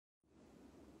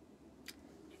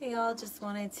Hey y'all, just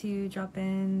wanted to drop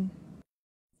in.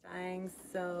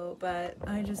 But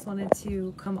I just wanted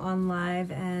to come on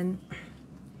live and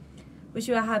wish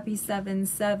you a happy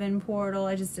 7/7 portal.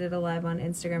 I just did a live on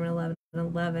Instagram at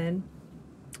 11/11.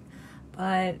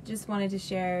 But just wanted to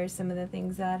share some of the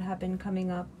things that have been coming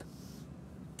up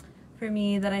for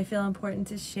me that I feel important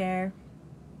to share.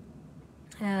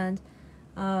 And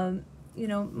you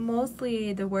know,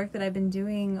 mostly the work that I've been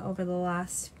doing over the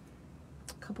last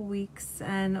couple weeks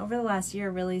and over the last year,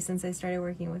 really, since I started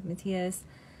working with Matthias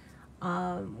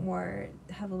more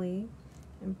heavily.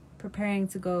 I'm preparing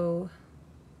to go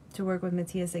to work with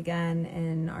Matthias again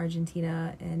in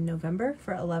Argentina in November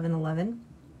for 11/11.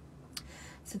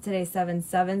 So today's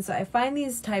 7/7. So I find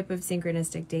these type of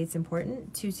synchronistic dates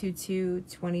important.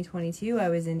 2/22/2022. I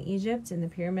was in Egypt in the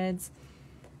pyramids,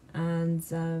 and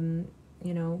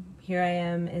you know, here I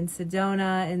am in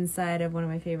Sedona inside of one of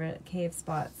my favorite cave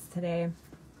spots today,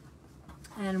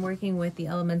 and working with the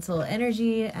elemental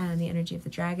energy and the energy of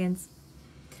the dragons.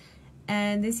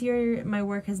 And this year my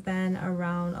work has been a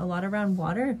lot around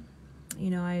water.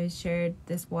 You know, I shared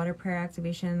this water prayer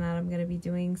activation that I'm going to be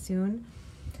doing soon,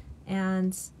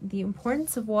 and the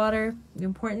importance of water, the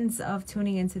importance of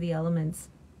tuning into the elements.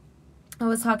 I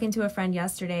was talking to a friend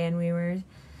yesterday, and we were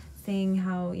saying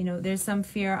how, you know, there's some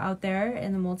fear out there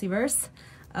in the multiverse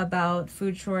about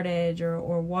food shortage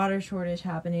or water shortage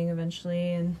happening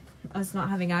eventually, and us not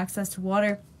having access to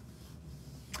water.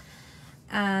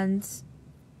 And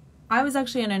I was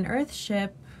actually on an earth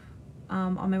ship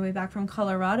on my way back from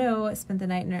Colorado. I spent the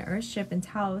night in an earth ship in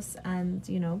Taos, and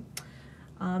you know,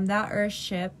 that earth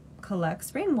ship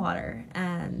collects rainwater,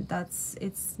 and that's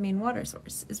its main water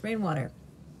source is rainwater.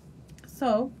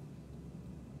 So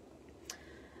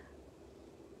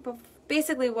but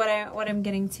basically what I'm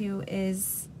getting to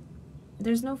is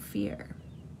there's no fear.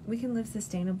 We can live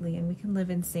sustainably, and we can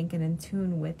live in sync and in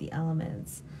tune with the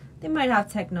elements. They might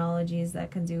have technologies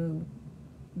that can do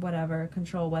whatever,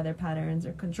 control weather patterns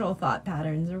or control thought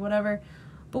patterns or whatever,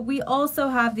 but we also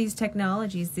have these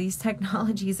technologies. These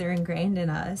technologies are ingrained in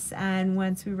us, and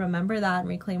once we remember that and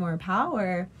reclaim our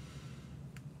power,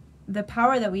 the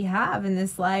power that we have in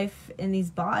this life, in these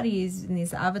bodies, in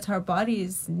these avatar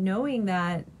bodies, knowing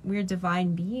that we're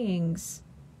divine beings,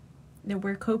 that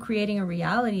we're co-creating a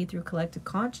reality through collective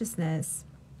consciousness,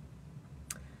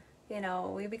 you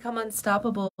know, we become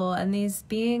unstoppable. And these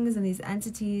beings and these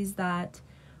entities that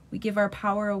we give our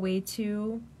power away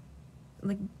to,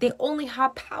 like, they only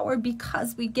have power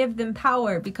because we give them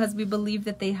power, because we believe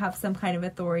that they have some kind of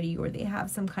authority or they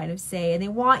have some kind of say, and they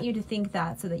want you to think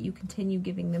that so that you continue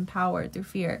giving them power through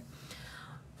fear.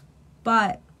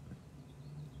 But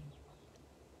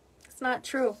it's not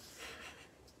true.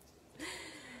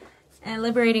 And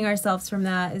liberating ourselves from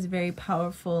that is very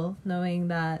powerful, knowing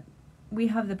that we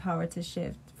have the power to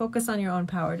shift. Focus on your own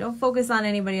power. Don't focus on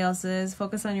anybody else's.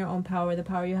 Focus on your own power, the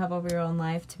power you have over your own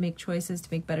life, to make choices, to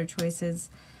make better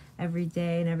choices every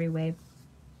day in every way.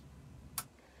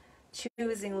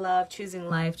 Choosing love, choosing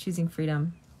life, choosing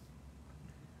freedom.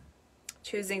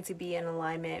 Choosing to be in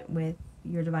alignment with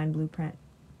your divine blueprint.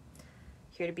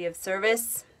 Here to be of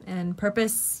service and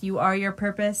purpose. You are your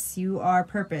purpose. You are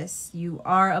purpose. You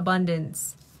are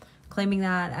abundance. Claiming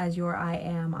that as your I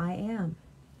am. I am.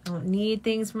 I don't need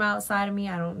things from outside of me.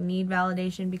 I don't need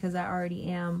validation, because I already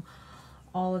am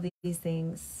all of these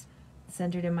things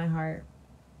centered in my heart.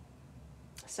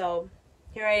 So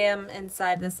here I am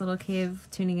inside this little cave,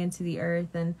 tuning into the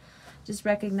earth and just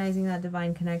recognizing that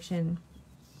divine connection.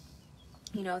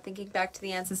 You know, thinking back to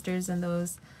the ancestors and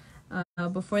those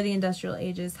before the industrial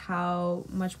ages, how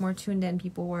much more tuned in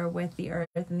people were with the earth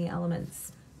and the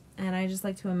elements. And I just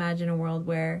like to imagine a world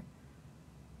where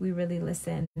we really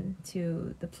listen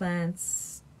to the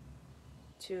plants,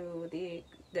 to the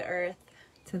earth,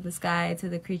 to the sky, to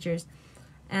the creatures,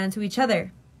 and to each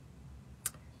other.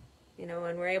 You know,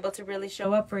 and we're able to really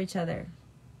show up for each other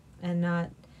and not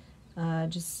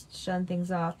just shun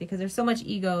things off, because there's so much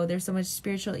ego, there's so much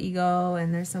spiritual ego,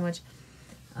 and there's so much,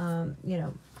 you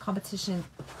know, competition,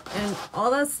 and all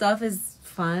that stuff is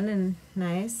fun and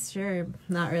nice, sure,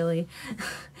 not really.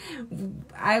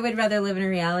 I would rather live in a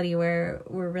reality where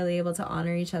we're really able to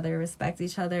honor each other, respect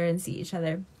each other, and see each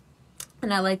other.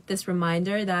 And I like this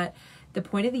reminder that the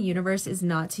point of the universe is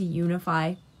not to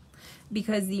unify,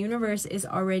 because the universe is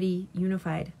already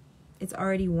unified. It's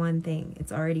already one thing.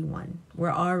 It's already one.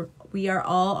 We are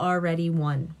all already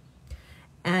one.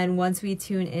 And once we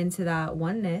tune into that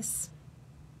oneness,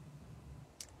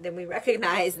 then we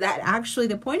recognize that actually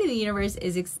the point of the universe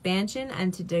is expansion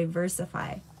and to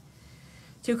diversify,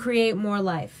 to create more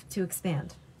life, to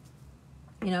expand.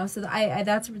 You know, so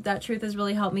that truth has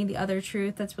really helped me. The other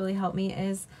truth that's really helped me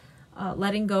is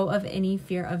letting go of any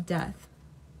fear of death.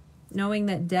 Knowing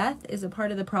that death is a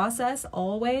part of the process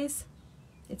always.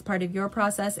 It's part of your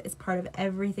process. It's part of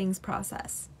everything's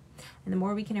process. And the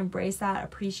more we can embrace that,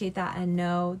 appreciate that, and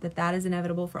know that that is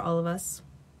inevitable for all of us.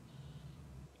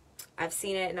 I've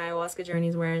seen it in ayahuasca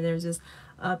journeys where there's just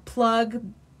a plug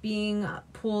being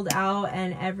pulled out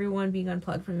and everyone being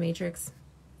unplugged from the matrix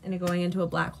and it going into a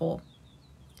black hole.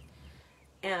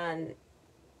 And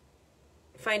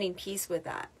finding peace with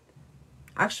that.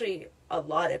 Actually, a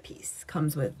lot of peace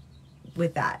comes with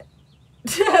that.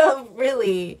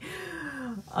 Really.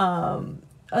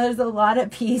 There's a lot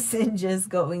of peace in just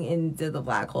going into the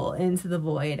black hole, into the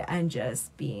void, and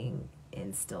just being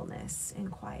in stillness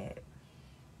and quiet.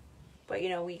 But, you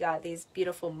know, we got these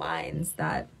beautiful minds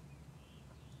that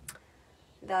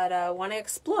want to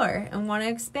explore and want to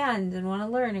expand and want to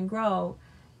learn and grow.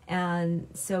 And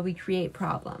so we create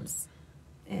problems,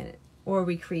 or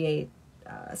we create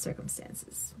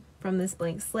circumstances from this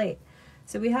blank slate.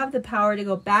 So we have the power to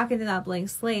go back into that blank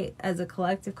slate as a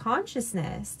collective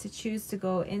consciousness, to choose to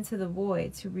go into the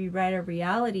void, to rewrite a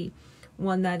reality,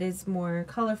 one that is more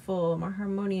colorful, more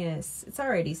harmonious. It's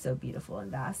already so beautiful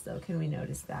and vast, though. Can we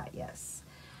notice that? Yes.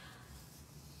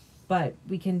 But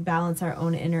we can balance our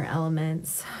own inner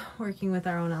elements, working with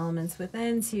our own elements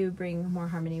within to bring more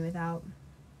harmony without.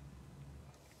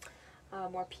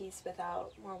 More peace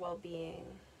without, more well-being,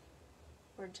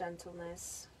 more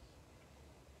gentleness.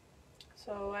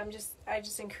 So I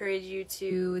just encourage you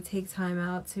to take time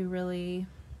out to really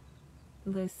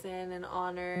listen and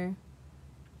honor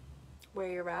where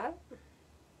you're at,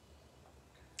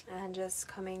 and just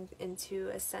coming into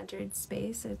a centered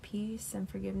space of peace and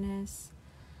forgiveness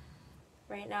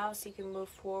right now, so you can move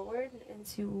forward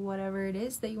into whatever it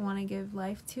is that you want to give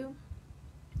life to.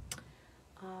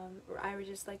 I would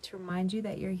just like to remind you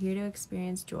that you're here to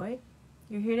experience joy.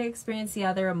 You're here to experience the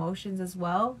other emotions as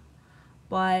well,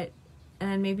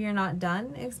 and maybe you're not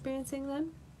done experiencing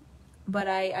them, but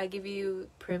I give you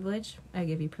privilege. I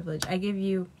give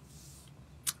you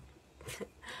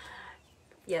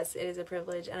yes, it is a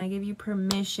privilege, and I give you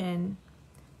permission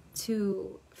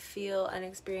to feel and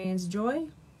experience joy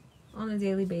on a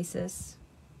daily basis.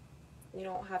 You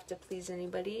don't have to please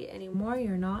anybody anymore.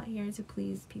 You're not here to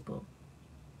please people.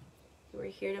 You are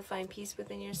here to find peace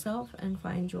within yourself and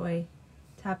find joy,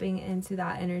 tapping into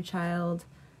that inner child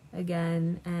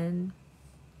again and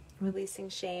releasing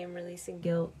shame, releasing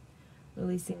guilt,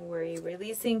 releasing worry,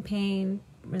 releasing pain,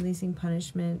 releasing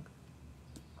punishment,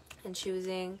 and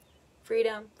choosing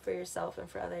freedom for yourself and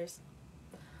for others.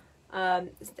 I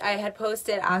had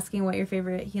posted asking what your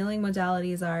favorite healing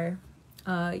modalities are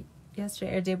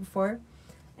yesterday or day before,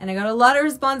 and I got a lot of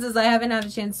responses. I haven't had a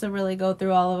chance to really go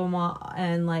through all of them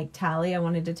and like tally. I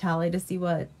wanted to tally to see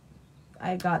what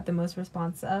I got the most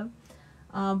response of.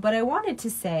 But I wanted to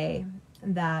say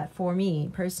that for me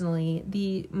personally,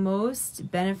 the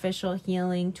most beneficial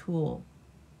healing tool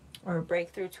or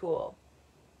breakthrough tool,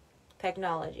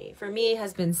 technology, for me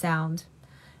has been sound,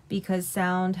 because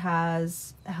sound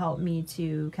has helped me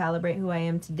to calibrate who I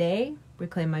am today,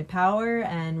 reclaim my power,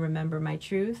 and remember my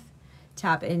truth,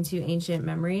 tap into ancient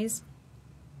memories.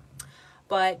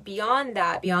 But beyond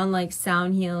that, beyond like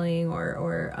sound healing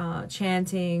or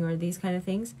chanting or these kind of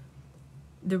things,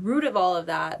 the root of all of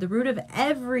that, the root of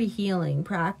every healing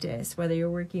practice, whether you're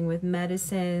working with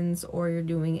medicines or you're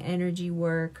doing energy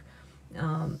work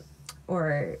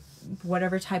or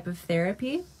whatever type of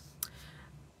therapy,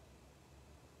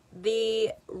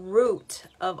 the root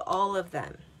of all of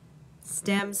them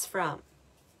stems from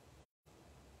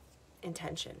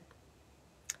intention,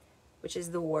 which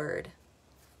is the word.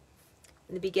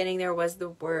 In the beginning, there was the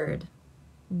word.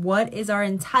 What is our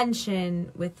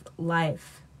intention with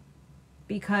life?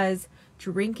 Because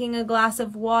drinking a glass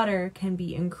of water can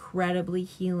be incredibly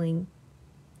healing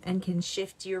and can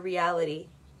shift your reality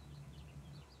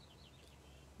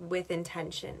with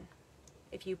intention.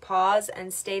 If you pause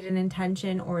and state an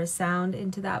intention or a sound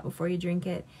into that before you drink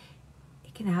it,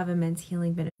 it can have immense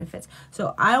healing benefits.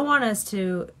 So I want us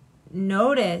to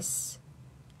notice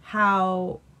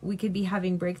how we could be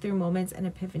having breakthrough moments and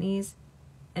epiphanies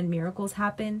and miracles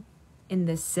happen in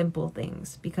the simple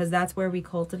things, because that's where we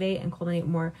cultivate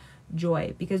more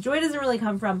joy. Because joy doesn't really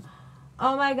come from,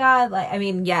 oh my God, like, I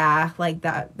mean, yeah, like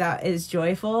that is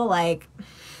joyful. Like,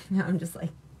 I'm just like,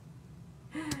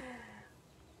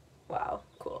 wow,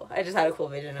 cool. I just had a cool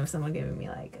vision of someone giving me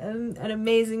like an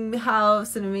amazing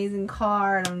house, an amazing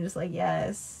car, and I'm just like,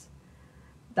 yes,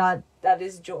 that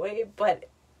is joy. But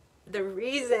the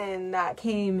reason that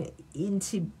came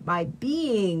into my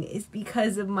being is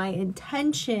because of my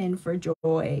intention for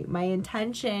joy, my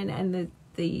intention, and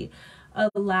the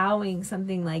allowing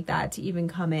something like that to even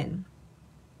come in.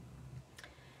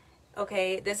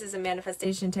 Okay, this is a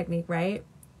manifestation technique, right?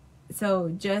 So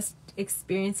just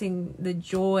experiencing the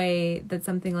joy that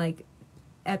something like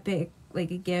epic,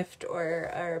 like a gift or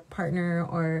a partner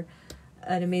or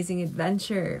an amazing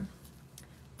adventure,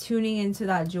 tuning into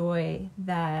that joy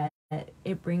that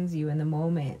it brings you in the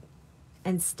moment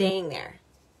and staying there,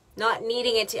 not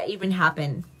needing it to even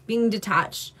happen, being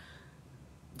detached,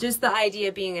 just the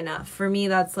idea being enough. For me,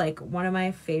 that's like one of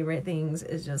my favorite things,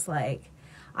 is just like,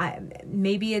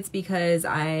 maybe it's because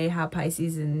I have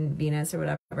Pisces and Venus or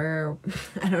whatever,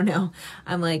 I don't know.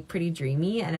 I'm like pretty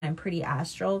dreamy and I'm pretty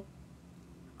astral.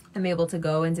 I'm able to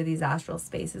go into these astral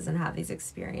spaces and have these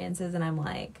experiences, and I'm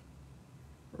like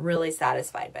really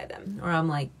satisfied by them, or I'm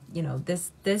like, you know,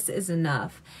 this is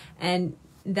enough. And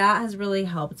that has really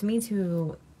helped me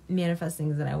to manifest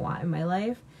things that I want in my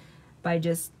life, by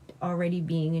just already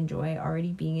being in joy,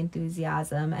 already being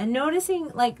enthusiasm, and noticing,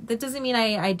 like, that doesn't mean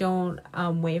I don't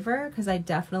waver, because I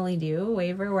definitely do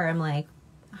waver, where I'm like,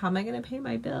 how am I gonna pay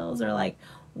my bills, or like,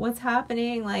 what's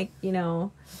happening, like, you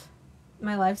know,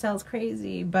 my lifestyle's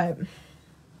crazy, but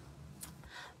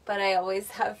I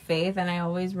always have faith, and I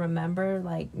always remember,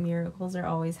 like, miracles are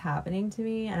always happening to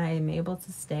me, and I am able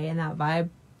to stay in that vibe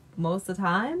most of the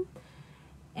time.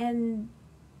 And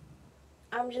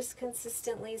I'm just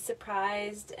consistently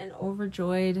surprised and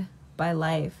overjoyed by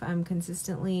life. I'm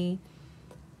consistently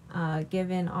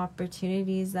given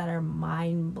opportunities that are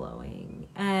mind-blowing.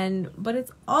 But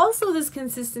it's also this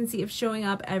consistency of showing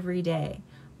up every day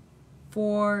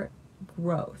for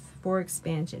growth, for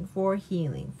expansion, for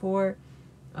healing, for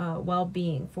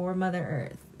well-being, for Mother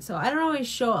Earth. So I don't always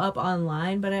show up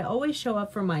online, but I always show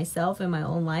up for myself in my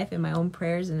own life, in my own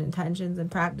prayers and intentions and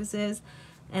practices.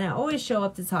 And I always show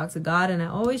up to talk to God, and I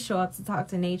always show up to talk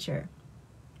to nature.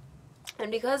 And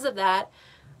because of that,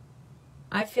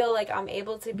 I feel like I'm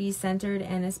able to be centered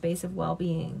in a space of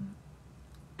well-being.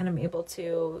 And I'm able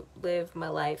to live my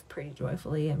life pretty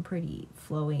joyfully and pretty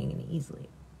flowing and easily.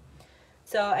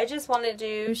 So I just wanted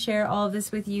to share all of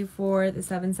this with you for the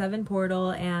 7/7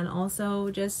 portal, and also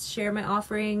just share my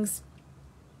offerings.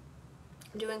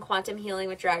 I'm doing quantum healing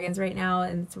with dragons right now,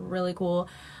 and it's really cool.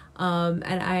 And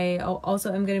I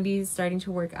also am going to be starting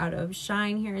to work out of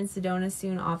Shine here in Sedona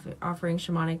soon, offering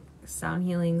shamanic sound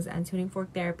healings and tuning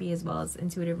fork therapy, as well as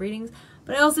intuitive readings.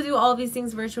 But I also do all of these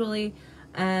things virtually,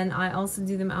 and I also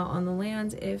do them out on the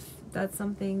land if that's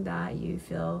something that you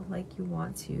feel like you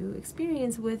want to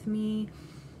experience with me.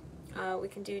 We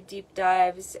can do deep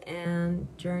dives and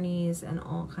journeys and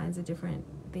all kinds of different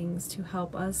things to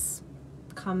help us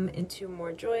come into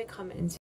more joy, come into